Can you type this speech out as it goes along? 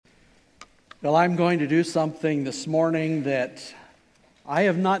Well, I'm going to do something this morning that I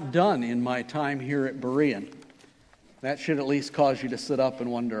have not done in my time here at Berean. That should at least cause you to sit up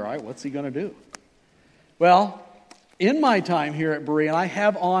and wonder, all right, what's he going to do? Well, in my time here at Berean, I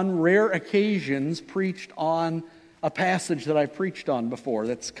have on rare occasions preached on a passage that I've preached on before.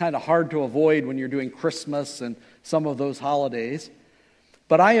 That's kind of hard to avoid when you're doing Christmas and some of those holidays.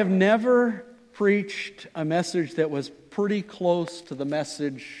 But I have never preached a message that was pretty close to the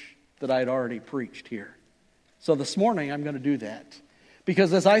message that I'd already preached here. So this morning I'm going to do that.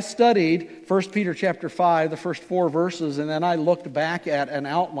 Because as I studied 1 Peter chapter 5, the first 4 verses, and then I looked back at an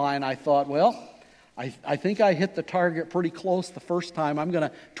outline, I thought, well, I think I hit the target pretty close the first time. I'm going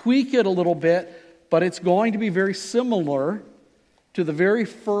to tweak it a little bit, but it's going to be very similar to the very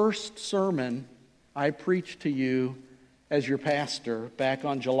first sermon I preached to you as your pastor back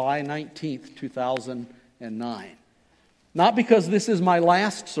on July 19th, 2009. Not because this is my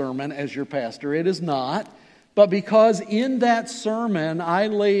last sermon as your pastor, it is not, but because in that sermon I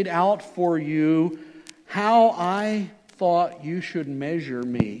laid out for you how I thought you should measure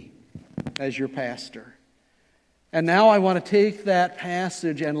me as your pastor. And now I want to take that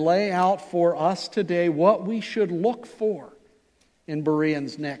passage and lay out for us today what we should look for in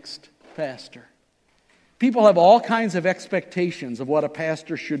Berean's next pastor. People have all kinds of expectations of what a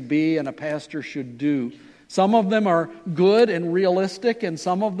pastor should be and a pastor should do. Some of them are good and realistic, and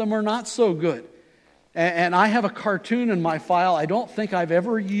some of them are not so good. And I have a cartoon in my file I don't think I've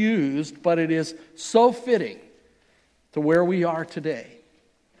ever used, but it is so fitting to where we are today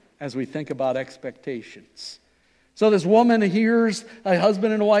as we think about expectations. So this woman hears a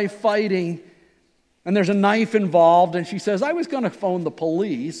husband and wife fighting, and there's a knife involved, and she says, I was going to phone the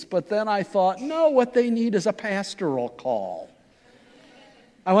police, but then I thought, no, what they need is a pastoral call.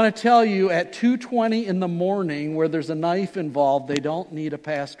 I want to tell you, at 2:20 in the morning, where there's a knife involved, they don't need a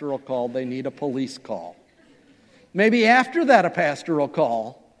pastoral call, they need a police call. Maybe after that, a pastoral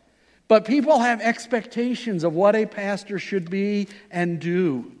call. But people have expectations of what a pastor should be and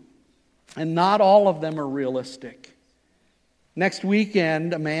do. And not all of them are realistic. Next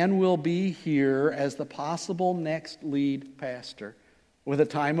weekend, a man will be here as the possible next lead pastor with a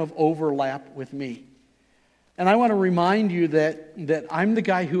time of overlap with me. And I want to remind you that I'm the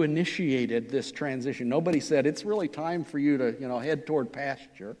guy who initiated this transition. Nobody said, it's really time for you to, head toward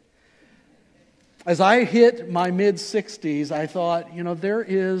pasture. As I hit my mid-60s, I thought, there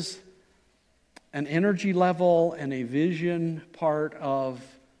is an energy level and a vision part of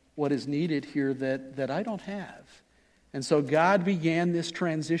what is needed here that I don't have. And so God began this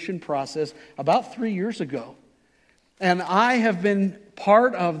transition process about 3 years ago. And I have been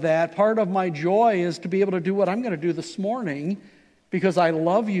part of that. Part of my joy is to be able to do what I'm going to do this morning because I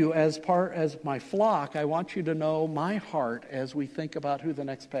love you as my flock. I want you to know my heart as we think about who the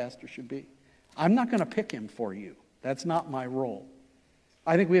next pastor should be. I'm not going to pick him for you. That's not my role.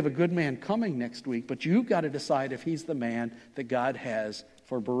 I think we have a good man coming next week, but you've got to decide if he's the man that God has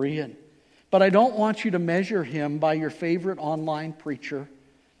for Berean. But I don't want you to measure him by your favorite online preacher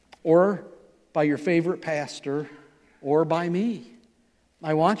or by your favorite pastor or by me.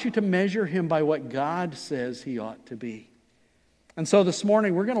 I want you to measure him by what God says he ought to be. And so this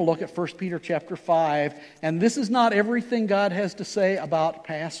morning we're going to look at 1 Peter chapter 5, and this is not everything God has to say about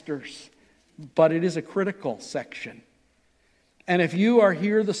pastors, but it is a critical section. And if you are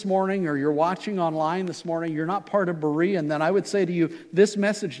here this morning or you're watching online this morning, you're not part of Berean, then I would say to you, this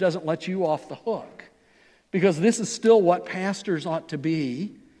message doesn't let you off the hook. Because this is still what pastors ought to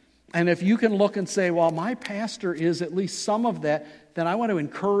be. And if you can look and say, well, my pastor is at least some of that, then I want to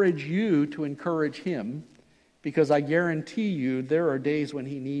encourage you to encourage him, because I guarantee you there are days when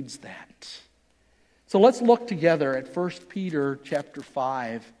he needs that. So let's look together at 1 Peter chapter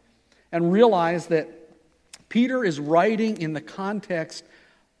 5 and realize that Peter is writing in the context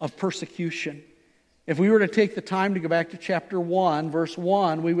of persecution. If we were to take the time to go back to chapter 1, verse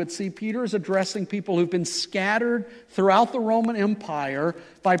 1, we would see Peter is addressing people who've been scattered throughout the Roman Empire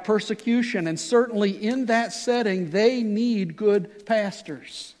by persecution. And certainly in that setting, they need good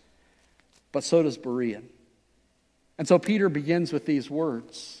pastors. But so does Berean. And so Peter begins with these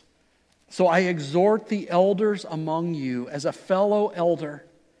words. So I exhort the elders among you as a fellow elder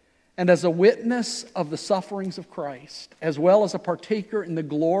and as a witness of the sufferings of Christ, as well as a partaker in the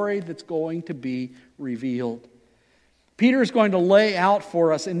glory that's going to be revealed. Peter is going to lay out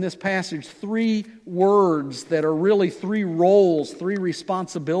for us in this passage 3 words that are really 3 roles, 3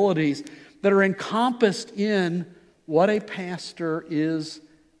 responsibilities that are encompassed in what a pastor is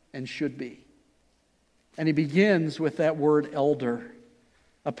and should be. And he begins with that word elder.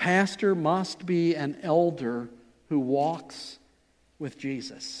 A pastor must be an elder who walks with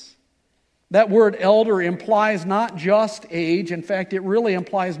Jesus. That word elder implies not just age. In fact, it really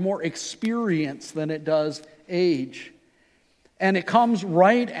implies more experience than it does age. And it comes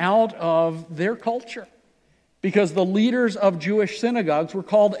right out of their culture. Because the leaders of Jewish synagogues were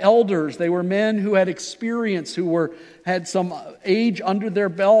called elders. They were men who had experience, had some age under their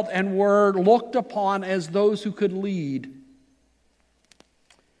belt, and were looked upon as those who could lead.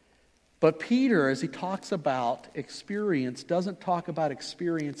 But Peter, as he talks about experience, doesn't talk about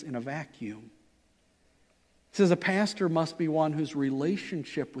experience in a vacuum. He says a pastor must be one whose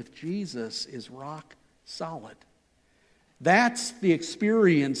relationship with Jesus is rock solid. That's the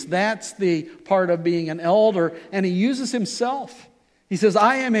experience. That's the part of being an elder. And he uses himself. He says,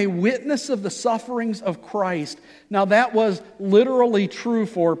 I am a witness of the sufferings of Christ. Now that was literally true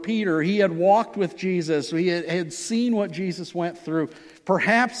for Peter. He had walked with Jesus. He had seen what Jesus went through.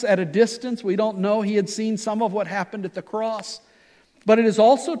 Perhaps at a distance, we don't know, he had seen some of what happened at the cross. But it is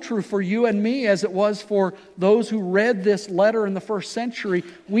also true for you and me, as it was for those who read this letter in the first century.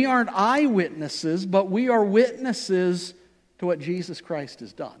 We aren't eyewitnesses, but we are witnesses to what Jesus Christ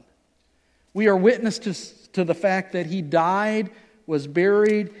has done. We are witnesses to the fact that He died, was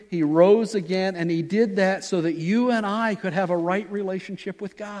buried, He rose again, and He did that so that you and I could have a right relationship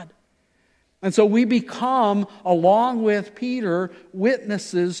with God. And so we become, along with Peter,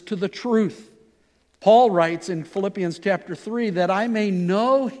 witnesses to the truth. Paul writes in Philippians chapter 3 that I may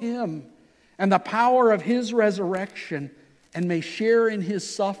know Him and the power of His resurrection and may share in His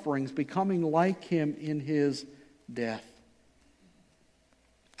sufferings, becoming like Him in His death.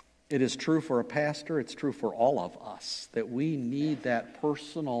 It is true for a pastor, it's true for all of us, that we need that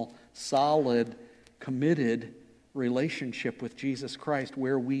personal, solid, committed relationship with Jesus Christ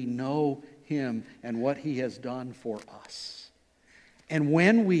where we know Him and what He has done for us. And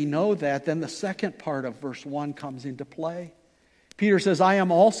when we know that, then the second part of verse 1 comes into play. Peter says, I am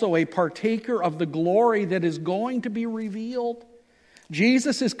also a partaker of the glory that is going to be revealed.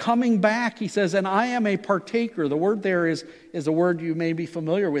 Jesus is coming back, he says, and I am a partaker. The word there is a word you may be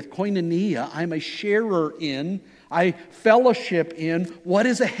familiar with, koinonia. I'm a sharer in, I fellowship in what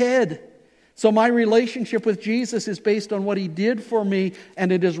is ahead. So my relationship with Jesus is based on what He did for me, and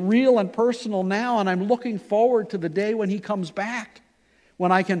it is real and personal now, and I'm looking forward to the day when He comes back,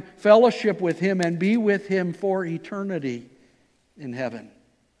 when I can fellowship with Him and be with Him for eternity in heaven.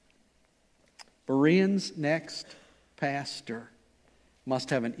 Berean's next pastor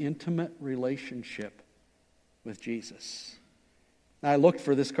must have an intimate relationship with Jesus. Now, I looked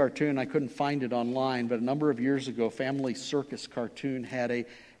for this cartoon. I couldn't find it online, but a number of years ago, Family Circus cartoon had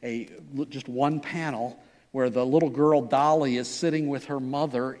just one panel where the little girl Dolly is sitting with her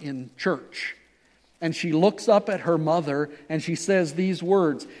mother in church. And she looks up at her mother and she says these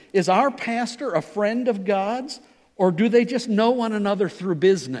words, is our pastor a friend of God's, or do they just know one another through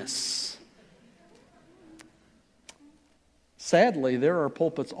business? Sadly, there are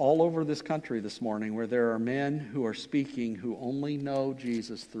pulpits all over this country this morning where there are men who are speaking who only know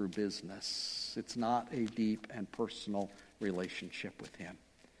Jesus through business. It's not a deep and personal relationship with Him.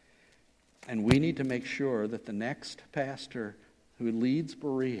 And we need to make sure that the next pastor who leads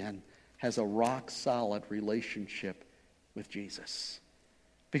Berean has a rock-solid relationship with Jesus.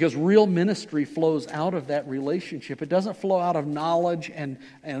 Because real ministry flows out of that relationship. It doesn't flow out of knowledge and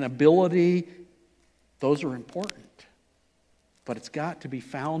ability. Those are important. But it's got to be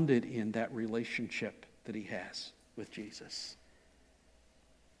founded in that relationship that he has with Jesus.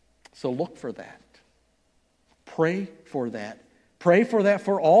 So look for that. Pray for that. Pray for that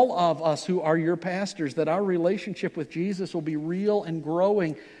for all of us who are your pastors, that our relationship with Jesus will be real and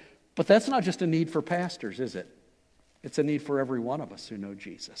growing. But that's not just a need for pastors, is it? It's a need for every one of us who know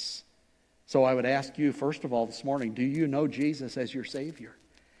Jesus. So I would ask you, first of all, this morning, do you know Jesus as your Savior?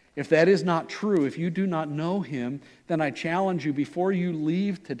 If that is not true, if you do not know Him, then I challenge you before you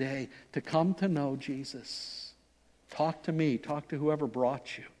leave today to come to know Jesus. Talk to me, talk to whoever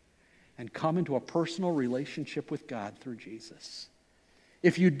brought you, and come into a personal relationship with God through Jesus.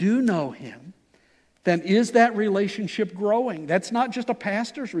 If you do know Him, then is that relationship growing? That's not just a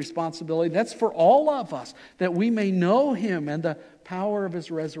pastor's responsibility. That's for all of us, that we may know Him and the power of His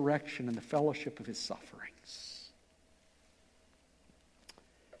resurrection and the fellowship of His sufferings.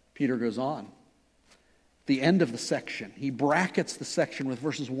 Peter goes on. The end of the section, he brackets the section with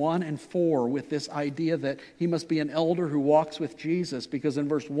verses 1 and 4 with this idea that he must be an elder who walks with Jesus, because in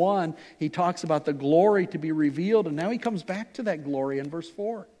verse 1 he talks about the glory to be revealed, and now he comes back to that glory in verse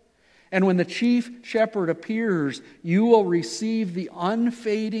 4. And when the chief shepherd appears, you will receive the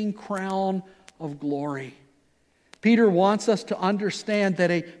unfading crown of glory. Peter wants us to understand that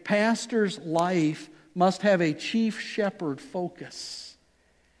a pastor's life must have a chief shepherd focus.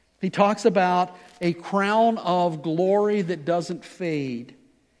 He talks about a crown of glory that doesn't fade.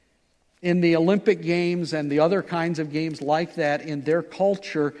 In the Olympic Games and the other kinds of games like that, in their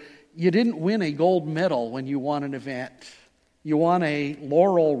culture, you didn't win a gold medal when you won an event. You won a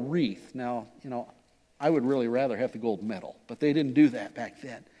laurel wreath. Now, I would really rather have the gold medal, but they didn't do that back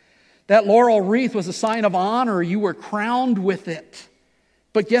then. That laurel wreath was a sign of honor. You were crowned with it.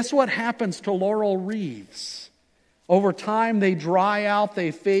 But guess what happens to laurel wreaths? Over time, they dry out,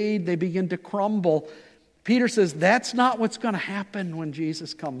 they fade, they begin to crumble. Peter says that's not what's going to happen when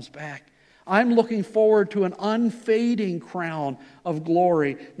Jesus comes back. I'm looking forward to an unfading crown of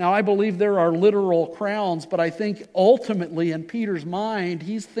glory. Now, I believe there are literal crowns, but I think ultimately in Peter's mind,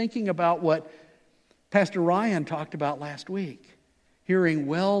 he's thinking about what Pastor Ryan talked about last week. Hearing,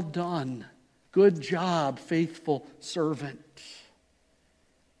 well done, good job, faithful servant.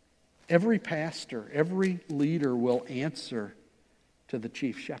 Every pastor, every leader will answer to the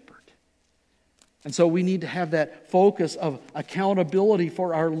chief shepherd. And so we need to have that focus of accountability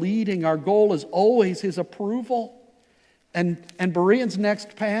for our leading. Our goal is always his approval. And Berean's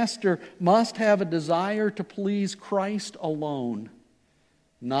next pastor must have a desire to please Christ alone.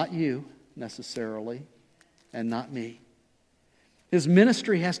 Not you, necessarily, and not me. His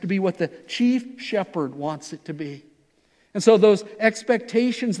ministry has to be what the chief shepherd wants it to be. And so those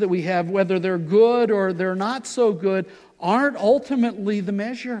expectations that we have, whether they're good or they're not so good, aren't ultimately the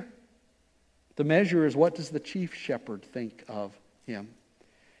measure. The measure is, what does the chief shepherd think of him?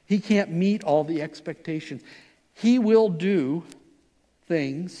 He can't meet all the expectations. He will do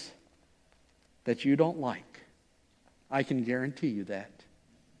things that you don't like. I can guarantee you that,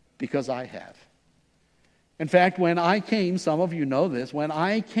 because I have. In fact, when I came, some of you know this, when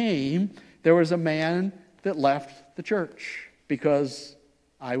I came, there was a man that left the church because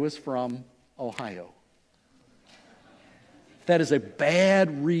I was from Ohio. That is a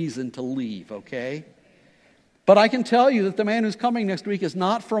bad reason to leave, okay? But I can tell you that the man who's coming next week is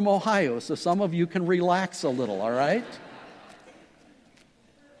not from Ohio, so some of you can relax a little, all right?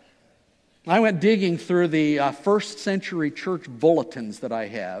 I went digging through the first century church bulletins that I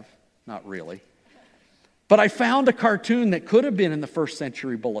have. Not really. But I found a cartoon that could have been in the first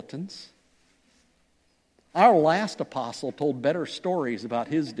century bulletins. Our last apostle told better stories about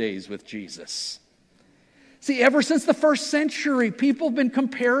his days with Jesus. See, ever since the first century, people have been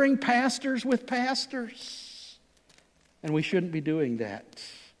comparing pastors with pastors. And we shouldn't be doing that.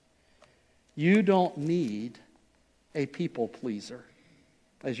 You don't need a people pleaser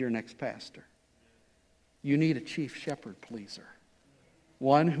as your next pastor. You need a chief shepherd pleaser.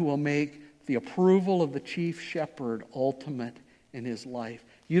 One who will make the approval of the chief shepherd ultimate in his life.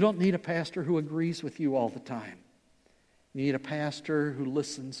 You don't need a pastor who agrees with you all the time. You need a pastor who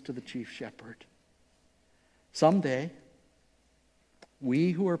listens to the chief shepherd. Someday,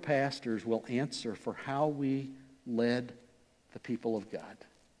 we who are pastors will answer for how we led the people of God.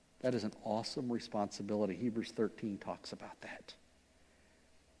 That is an awesome responsibility. Hebrews 13 talks about that.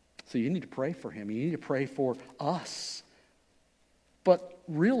 So you need to pray for him. You need to pray for us. But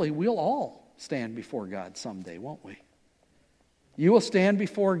really, we'll all stand before God someday, won't we? You will stand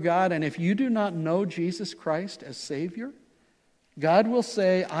before God, and if you do not know Jesus Christ as Savior, God will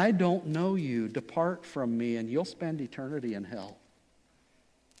say, I don't know you, depart from me, and you'll spend eternity in hell.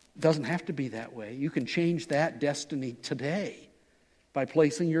 It doesn't have to be that way. You can change that destiny today by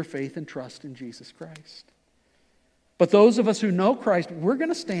placing your faith and trust in Jesus Christ. But those of us who know Christ, we're going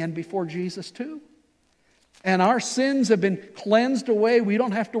to stand before Jesus too. And our sins have been cleansed away. We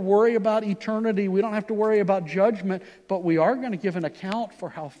don't have to worry about eternity. We don't have to worry about judgment. But we are going to give an account for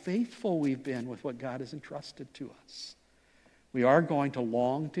how faithful we've been with what God has entrusted to us. We are going to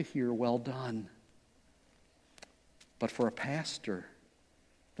long to hear, well done. But for a pastor,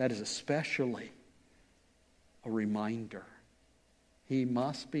 that is especially a reminder. He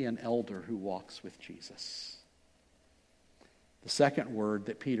must be an elder who walks with Jesus. The second word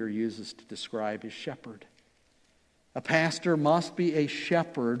that Peter uses to describe is shepherd. A pastor must be a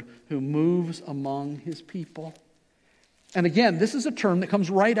shepherd who moves among his people. And again, this is a term that comes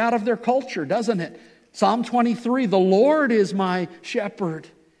right out of their culture, doesn't it? Psalm 23, the Lord is my shepherd.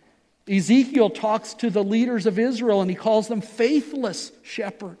 Ezekiel talks to the leaders of Israel and he calls them faithless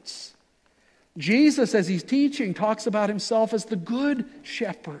shepherds. Jesus, as he's teaching, talks about himself as the good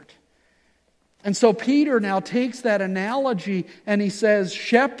shepherd. And so Peter now takes that analogy and he says,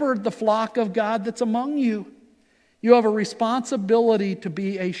 shepherd the flock of God that's among you. You have a responsibility to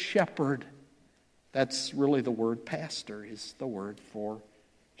be a shepherd. That's really the word pastor, is the word for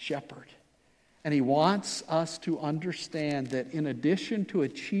shepherd. And he wants us to understand that in addition to a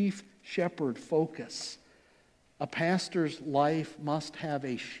chief shepherd focus, A pastor's life must have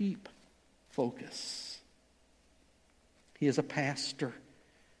a sheep focus. He is a pastor.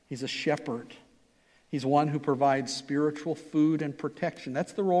 He's a shepherd. He's one who provides spiritual food and protection.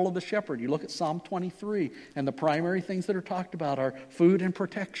 That's the role of the shepherd. You look at Psalm 23, and the primary things that are talked about are food and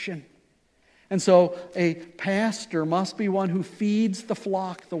protection. And so a pastor must be one who feeds the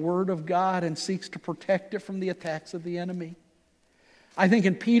flock the Word of God and seeks to protect it from the attacks of the enemy. I think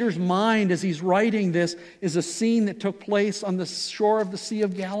in Peter's mind as he's writing this is a scene that took place on the shore of the Sea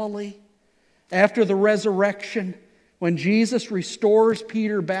of Galilee after the resurrection, when Jesus restores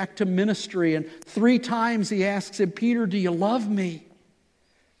Peter back to ministry, and 3 times he asks him, Peter, do you love me?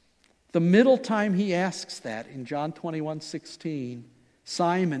 The middle time he asks that, in John 21:16,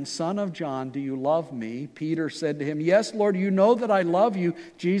 Simon, son of John, do you love me? Peter said to him, yes, Lord, you know that I love you.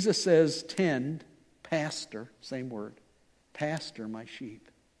 Jesus says, tend, pastor, same word, pastor my sheep.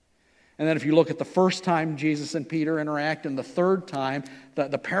 And then if you look at the first time Jesus and Peter interact and the third time,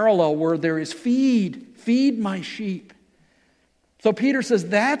 the parallel word there is feed my sheep. So Peter says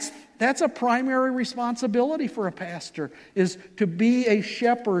that's a primary responsibility for a pastor, is to be a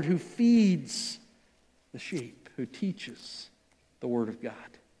shepherd who feeds the sheep, who teaches the Word of God.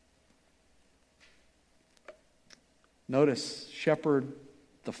 Notice, shepherd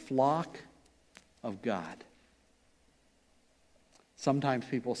the flock of God. Sometimes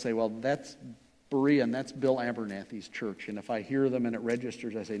people say, well, that's Berean, that's Bill Abernathy's church. And if I hear them and it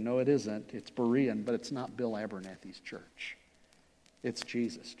registers, I say, no, it isn't. It's Berean, but it's not Bill Abernathy's church. It's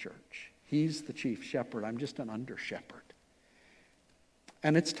Jesus' church. He's the chief shepherd. I'm just an under-shepherd.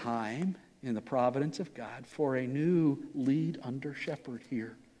 And it's time, in the providence of God, for a new lead under-shepherd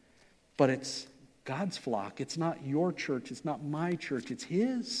here. But it's God's flock. It's not your church. It's not my church. It's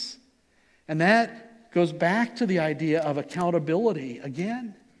His. And that goes back to the idea of accountability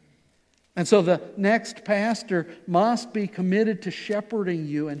again. And so the next pastor must be committed to shepherding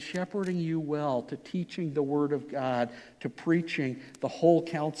you and shepherding you well, to teaching the Word of God, to preaching the whole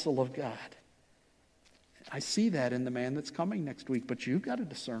counsel of God. I see that in the man that's coming next week, but you've got to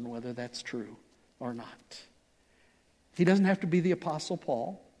discern whether that's true or not. He doesn't have to be the Apostle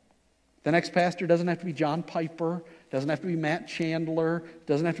Paul. The next pastor doesn't have to be John Piper, doesn't have to be Matt Chandler,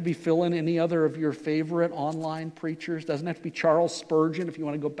 doesn't have to be fill in any other of your favorite online preachers, doesn't have to be Charles Spurgeon if you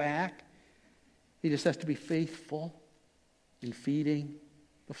want to go back. He just has to be faithful in feeding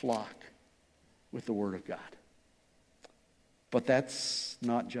the flock with the Word of God. But that's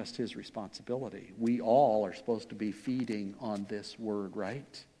not just his responsibility. We all are supposed to be feeding on this Word,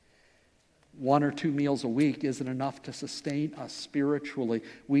 right? 1 or 2 meals a week isn't enough to sustain us spiritually.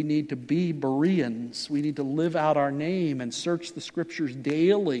 We need to be Bereans. We need to live out our name and search the Scriptures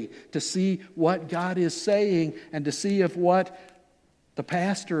daily to see what God is saying and to see if what the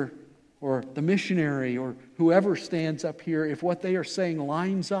pastor or the missionary or whoever stands up here, if what they are saying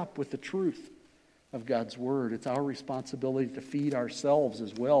lines up with the truth of God's Word. It's our responsibility to feed ourselves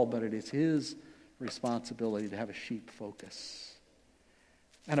as well, but it is His responsibility to have a sheep focus.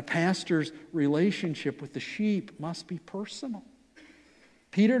 And a pastor's relationship with the sheep must be personal.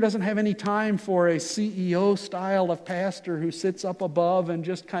 Peter doesn't have any time for a CEO style of pastor who sits up above and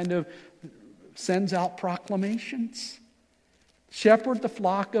just kind of sends out proclamations. Shepherd the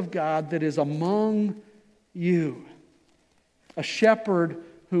flock of God that is among you. A shepherd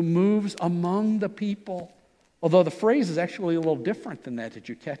who moves among the people. Although the phrase is actually a little different than that. Did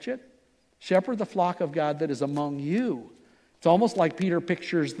you catch it? Shepherd the flock of God that is among you. It's almost like Peter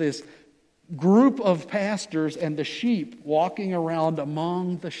pictures this group of pastors and the sheep walking around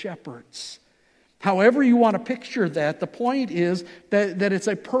among the shepherds. However you want to picture that, the point is that it's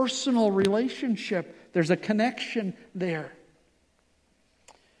a personal relationship. There's a connection there.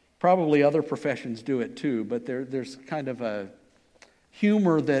 Probably other professions do it too, but there's kind of a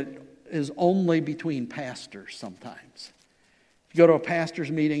humor that is only between pastors sometimes. You go to a pastor's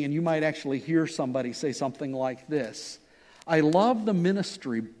meeting and you might actually hear somebody say something like this: I love the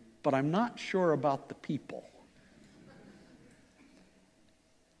ministry, but I'm not sure about the people.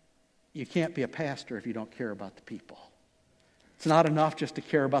 You can't be a pastor if you don't care about the people. It's not enough just to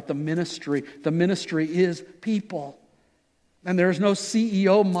care about the ministry. The ministry is people. And there's no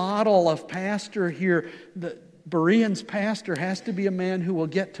CEO model of pastor here. The Berean's pastor has to be a man who will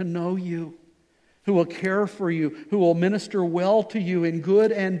get to know you, who will care for you, who will minister well to you in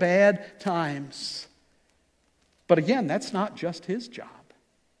good and bad times. But again, that's not just his job.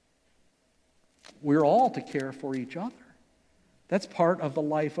 We're all to care for each other. That's part of the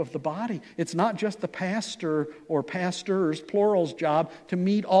life of the body. It's not just the pastor or pastors, plural's job, to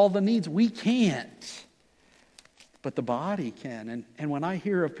meet all the needs. We can't. but the body can. And when I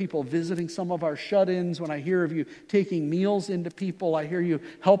hear of people visiting some of our shut-ins, when I hear of you taking meals into people, I hear you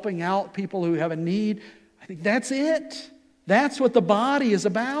helping out people who have a need, I think that's it. That's what the body is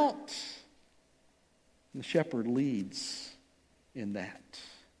about. And the shepherd leads in that.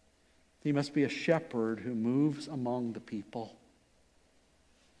 He must be a shepherd who moves among the people.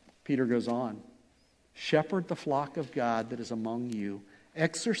 Peter goes on, shepherd the flock of God that is among you,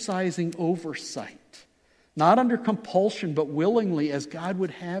 exercising oversight, not under compulsion, but willingly, as God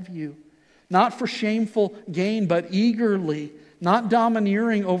would have you. Not for shameful gain, but eagerly. Not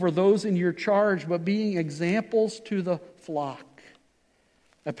domineering over those in your charge, but being examples to the flock.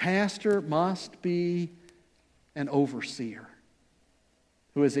 A pastor must be an overseer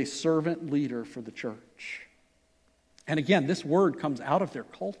who is a servant leader for the church. And again, this word comes out of their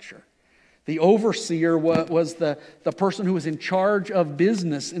culture. The overseer was the person who was in charge of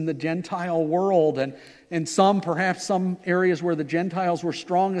business in the Gentile world. And in perhaps some areas where the Gentiles were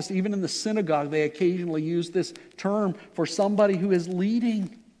strongest, even in the synagogue, they occasionally used this term for somebody who is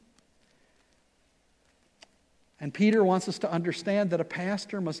leading. And Peter wants us to understand that a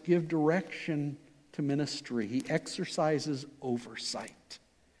pastor must give direction to ministry. He exercises oversight.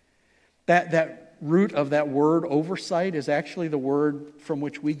 That root of that word, oversight, is actually the word from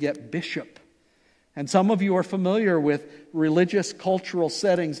which we get bishop. And some of you are familiar with religious, cultural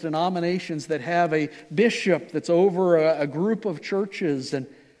settings, denominations that have a bishop that's over a group of churches. And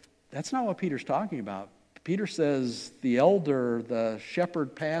that's not what Peter's talking about. Peter says the elder, the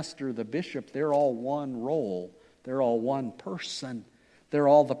shepherd pastor, the bishop, they're all one role. They're all one person. They're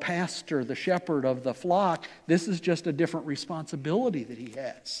all the pastor, the shepherd of the flock. This is just a different responsibility that he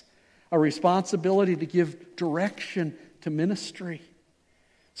has. A responsibility to give direction to ministry.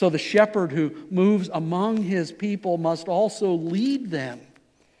 So the shepherd who moves among his people must also lead them.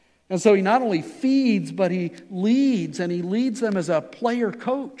 And so he not only feeds, but he leads, and he leads them as a player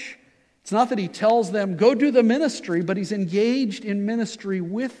coach. It's not that he tells them, go do the ministry, but he's engaged in ministry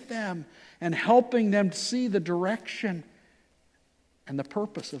with them and helping them to see the direction and the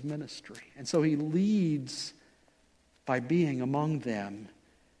purpose of ministry. And so he leads by being among them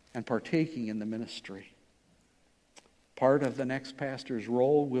and partaking in the ministry. Part of the next pastor's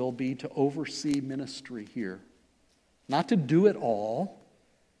role will be to oversee ministry here. Not to do it all,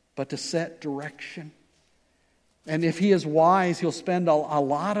 but to set direction. And if he is wise, he'll spend a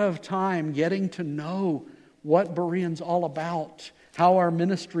lot of time getting to know what Berean's all about, how our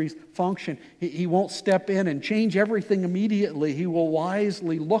ministries function. He won't step in and change everything immediately. He will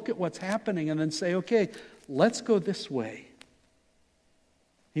wisely look at what's happening and then say, okay, let's go this way.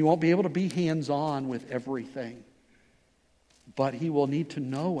 He won't be able to be hands-on with everything, but he will need to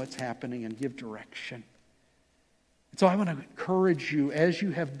know what's happening and give direction. And so I want to encourage you, as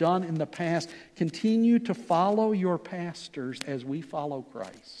you have done in the past, continue to follow your pastors as we follow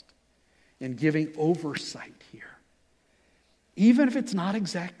Christ in giving oversight here. Even if it's not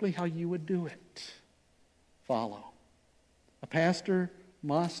exactly how you would do it, follow. A pastor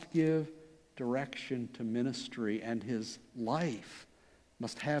must give direction to ministry, and his life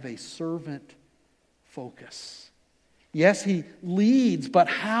must have a servant focus. Yes, he leads, but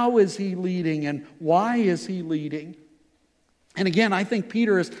how is he leading and why is he leading? And again, I think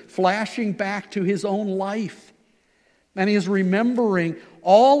Peter is flashing back to his own life. And he is remembering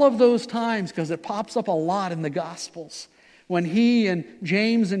all of those times, because it pops up a lot in the Gospels, when he and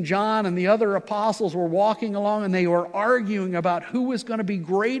James and John and the other apostles were walking along and they were arguing about who was going to be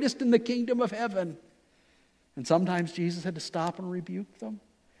greatest in the kingdom of heaven. And sometimes Jesus had to stop and rebuke them.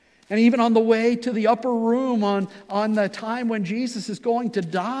 And even on the way to the upper room on the time when Jesus is going to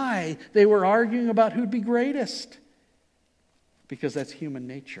die, they were arguing about who'd be greatest. Because that's human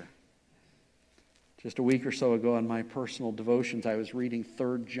nature. Just a week or so ago in my personal devotions, I was reading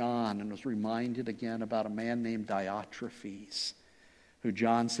 3 John and was reminded again about a man named Diotrephes, who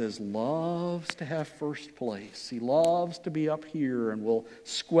John says loves to have first place. He loves to be up here and will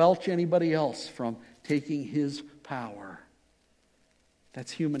squelch anybody else from taking his power.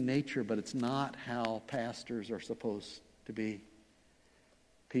 That's human nature, but it's not how pastors are supposed to be.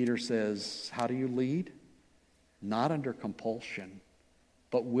 Peter says, how do you lead? Not under compulsion,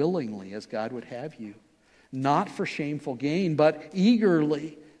 but willingly, as God would have you. Not for shameful gain, but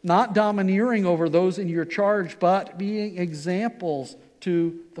eagerly. Not domineering over those in your charge, but being examples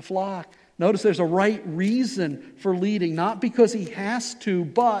to the flock. Notice there's a right reason for leading. Not because he has to,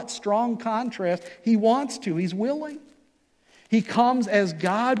 but, strong contrast, he wants to. He's willing. He comes as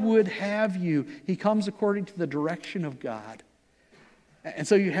God would have you. He comes according to the direction of God. And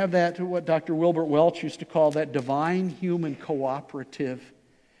so you have that, what Dr. Wilbert Welch used to call that divine human cooperative,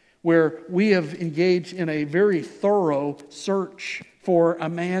 where we have engaged in a very thorough search for a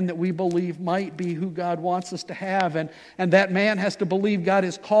man that we believe might be who God wants us to have. And that man has to believe God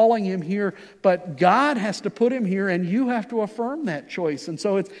is calling him here, but God has to put him here, and you have to affirm that choice. And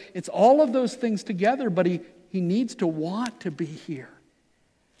so it's all of those things together, but he needs to want to be here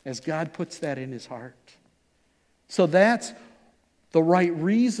as God puts that in his heart. So that's the right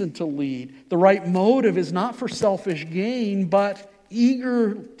reason to lead. The right motive is not for selfish gain, but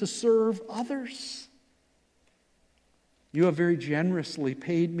eager to serve others. You have very generously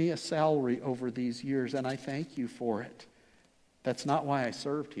paid me a salary over these years, and I thank you for it. That's not why I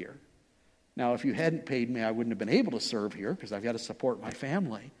served here. Now, if you hadn't paid me, I wouldn't have been able to serve here because I've got to support my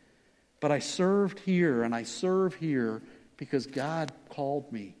family. But I served here, and I serve here because God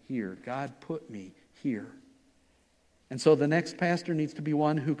called me here. God put me here. And so the next pastor needs to be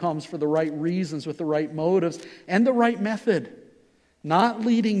one who comes for the right reasons, with the right motives, and the right method. Not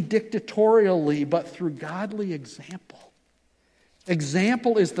leading dictatorially, but through godly example.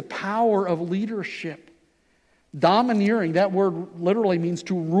 Example is the power of leadership. Domineering, that word literally means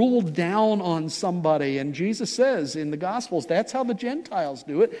to rule down on somebody. And Jesus says in the Gospels, that's how the Gentiles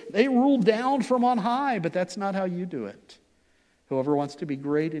do it. They rule down from on high, but that's not how you do it. Whoever wants to be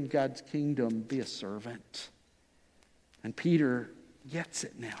great in God's kingdom, be a servant. And Peter gets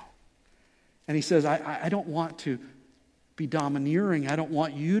it now. And he says, I don't want to be domineering. I don't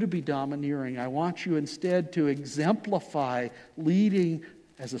want you to be domineering. I want you instead to exemplify leading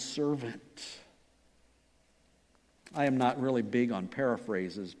as a servant. I am not really big on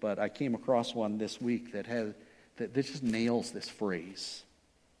paraphrases, but I came across one this week that just nails this phrase.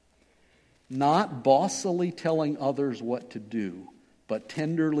 Not bossily telling others what to do, but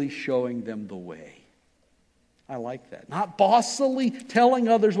tenderly showing them the way. I like that. Not bossily telling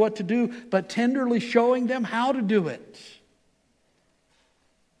others what to do, but tenderly showing them how to do it.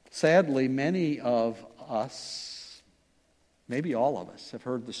 Sadly, many of us, maybe all of us, have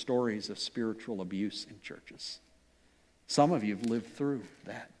heard the stories of spiritual abuse in churches. Some of you have lived through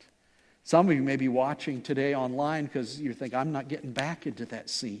that. Some of you may be watching today online because you think, I'm not getting back into that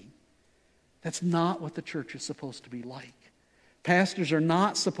scene. That's not what the church is supposed to be like. Pastors are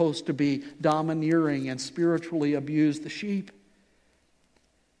not supposed to be domineering and spiritually abuse the sheep.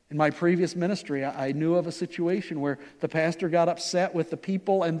 In my previous ministry, I knew of a situation where the pastor got upset with the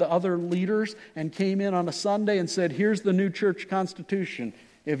people and the other leaders and came in on a Sunday and said, here's the new church constitution.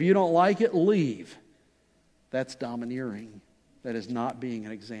 If you don't like it, leave. That's domineering. That is not being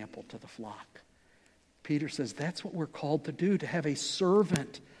an example to the flock. Peter says that's what we're called to do, to have a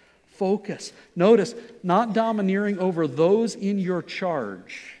servant focus. Notice, not domineering over those in your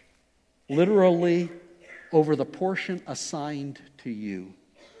charge, literally over the portion assigned to you.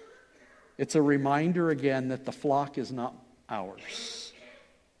 It's a reminder again that the flock is not ours.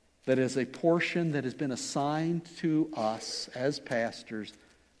 That is a portion that has been assigned to us as pastors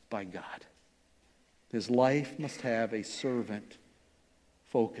by God. His life must have a servant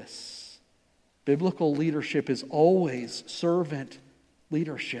focus. Biblical leadership is always servant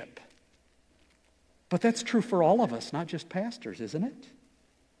leadership. But that's true for all of us, not just pastors, isn't it?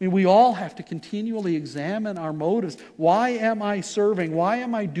 I mean, we all have to continually examine our motives. Why am I serving? Why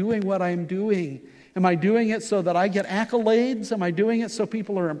am I doing what I'm doing? Am I doing it so that I get accolades? Am I doing it so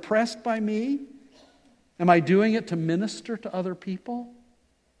people are impressed by me? Am I doing it to minister to other people?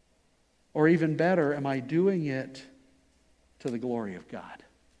 Or even better, am I doing it to the glory of God?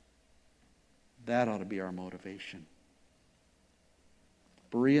 That ought to be our motivation.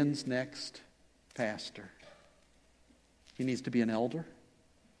 Berean's next pastor. He needs to be an elder,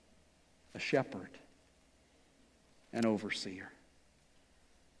 a shepherd, an overseer.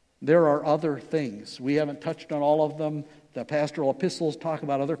 There are other things. We haven't touched on all of them. The pastoral epistles talk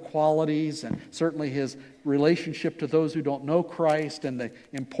about other qualities, and certainly his relationship to those who don't know Christ and the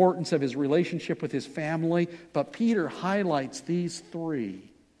importance of his relationship with his family. But Peter highlights these three,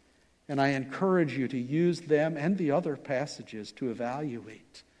 and I encourage you to use them and the other passages to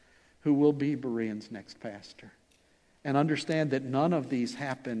evaluate who will be Berean's next pastor. And understand that none of these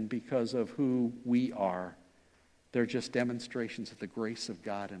happen because of who we are. They're just demonstrations of the grace of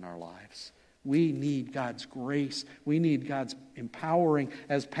God in our lives. We need God's grace. We need God's empowering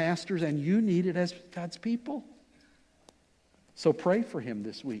as pastors, and you need it as God's people. So pray for him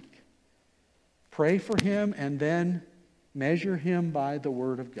this week. Pray for him and then measure him by the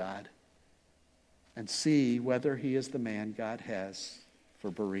Word of God and see whether he is the man God has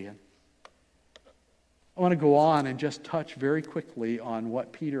for Berean. I want to go on and just touch very quickly on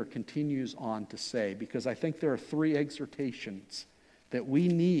what Peter continues on to say, because I think there are three exhortations that we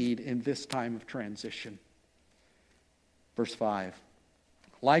need in this time of transition. Verse 5.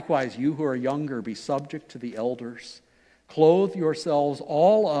 Likewise, you who are younger, be subject to the elders. Clothe yourselves,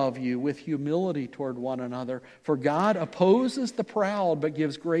 all of you, with humility toward one another. For God opposes the proud, but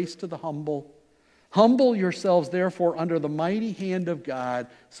gives grace to the humble. Humble yourselves, therefore, under the mighty hand of God,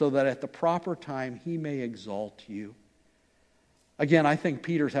 so that at the proper time he may exalt you. Again, I think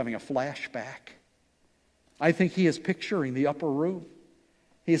Peter's having a flashback. I think he is picturing the upper room.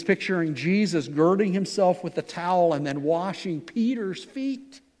 He is picturing Jesus girding himself with the towel and then washing Peter's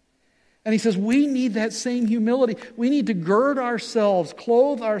feet. And he says, we need that same humility. We need to gird ourselves,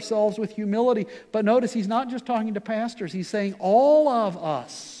 clothe ourselves with humility. But notice, he's not just talking to pastors. He's saying all of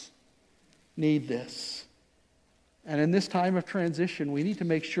us need this. And in this time of transition, we need to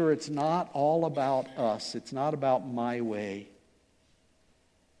make sure it's not all about us. It's not about my way.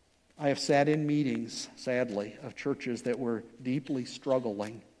 I have sat in meetings, sadly, of churches that were deeply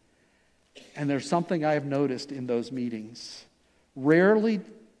struggling. And there's something I have noticed in those meetings. Rarely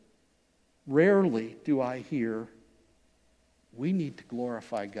do I hear, we need to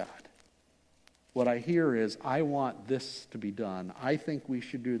glorify God. What I hear is, I want this to be done. I think we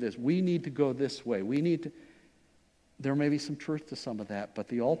should do this. We need to go this way. There may be some truth to some of that, but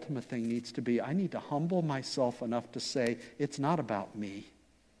the ultimate thing needs to be, I need to humble myself enough to say, it's not about me.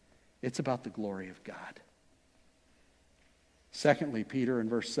 It's about the glory of God. Secondly, Peter in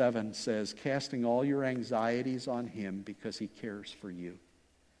verse 7 says, casting all your anxieties on him because he cares for you.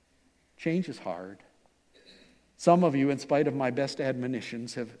 Change is hard. Some of you, in spite of my best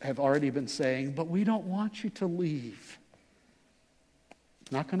admonitions, have already been saying, but we don't want you to leave.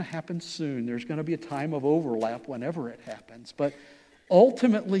 It's not going to happen soon. There's going to be a time of overlap whenever it happens. But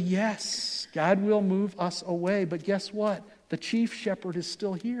ultimately, yes, God will move us away. But guess what? The chief shepherd is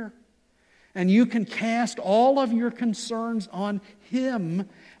still here. And you can cast all of your concerns on him,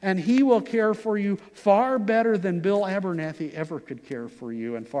 and he will care for you far better than Bill Abernathy ever could care for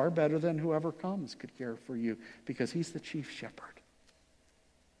you, and far better than whoever comes could care for you, because he's the chief shepherd.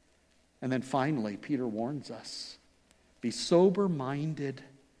 And then finally, Peter warns us, be sober-minded,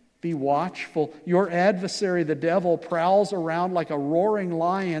 be watchful. Your adversary, the devil, prowls around like a roaring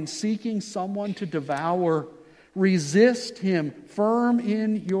lion, seeking someone to devour. Resist him, firm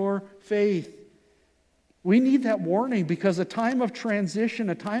in your faith. We need that warning because a time of transition,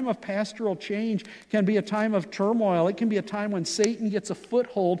 a time of pastoral change can be a time of turmoil. It can be a time when Satan gets a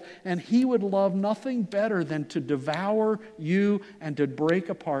foothold, and he would love nothing better than to devour you and to break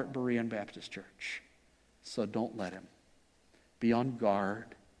apart Berean Baptist Church. So don't let him. Be on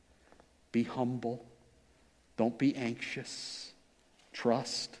guard. Be humble. Don't be anxious.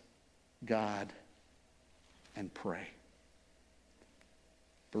 Trust God and pray.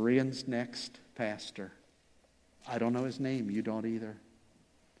 Berean's next pastor, I don't know his name, you don't either,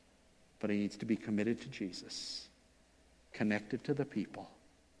 but he needs to be committed to Jesus, connected to the people,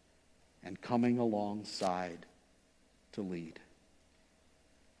 and coming alongside to lead.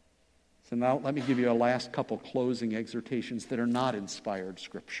 So now let me give you a last couple closing exhortations that are not inspired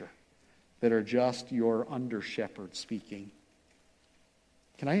scripture, that are just your under-shepherd speaking.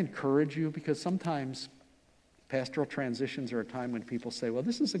 Can I encourage you? Because sometimes pastoral transitions are a time when people say, well,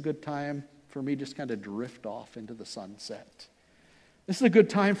 this is a good time for me to just kind of drift off into the sunset. This is a good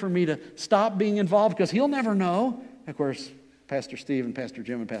time for me to stop being involved because he'll never know. Of course, Pastor Steve and Pastor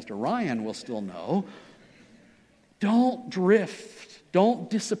Jim and Pastor Ryan will still know. Don't drift. Don't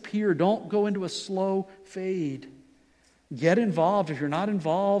disappear. Don't go into a slow fade. Get involved. If you're not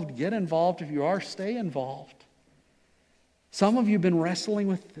involved, get involved. If you are, stay involved. Some of you have been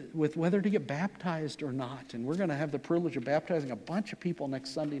wrestling with whether to get baptized or not, and we're going to have the privilege of baptizing a bunch of people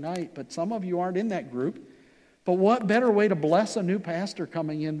next Sunday night, but some of you aren't in that group. But what better way to bless a new pastor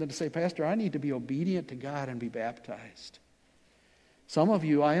coming in than to say, Pastor, I need to be obedient to God and be baptized. Some of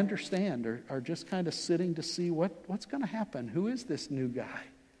you, I understand, are just kind of sitting to see what's going to happen. Who is this new guy?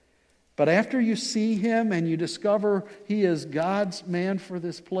 But after you see him and you discover he is God's man for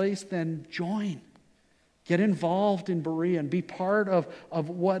this place, then join. Get involved in Berean. Be part of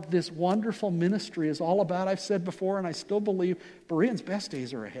what this wonderful ministry is all about. I've said before, and I still believe, Berean's best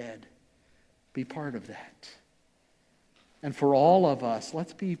days are ahead. Be part of that. And for all of us,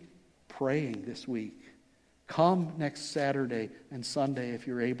 let's be praying this week. Come next Saturday and Sunday if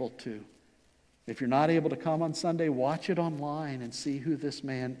you're able to. If you're not able to come on Sunday, watch it online and see who this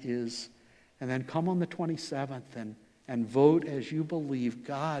man is. And then come on the 27th and vote as you believe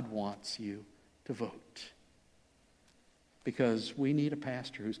God wants you to vote. Because we need a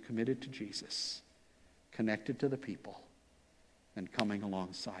pastor who's committed to Jesus, connected to the people, and coming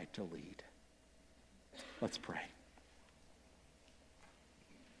alongside to lead. Let's pray.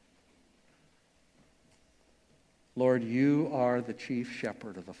 Lord, you are the chief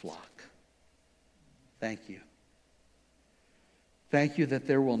shepherd of the flock. Thank you. Thank you that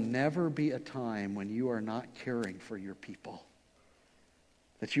there will never be a time when you are not caring for your people.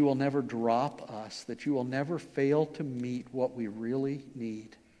 That you will never drop us. That you will never fail to meet what we really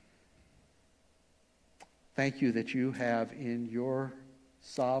need. Thank you that you have, in your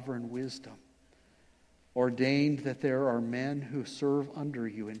sovereign wisdom, ordained that there are men who serve under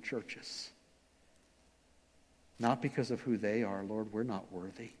you in churches. Not because of who they are, Lord, we're not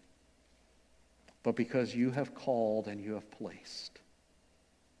worthy, but because you have called and you have placed.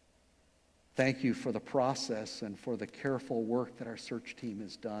 Thank you for the process and for the careful work that our search team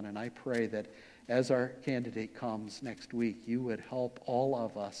has done. And I pray that as our candidate comes next week, you would help all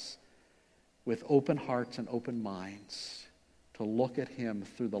of us with open hearts and open minds to look at him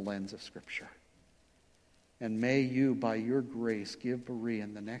through the lens of Scripture. And may you, by your grace, give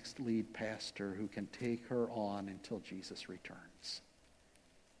Berean the next lead pastor who can take her on until Jesus returns.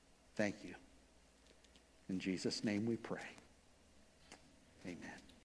 Thank you. In Jesus' name we pray. Amen.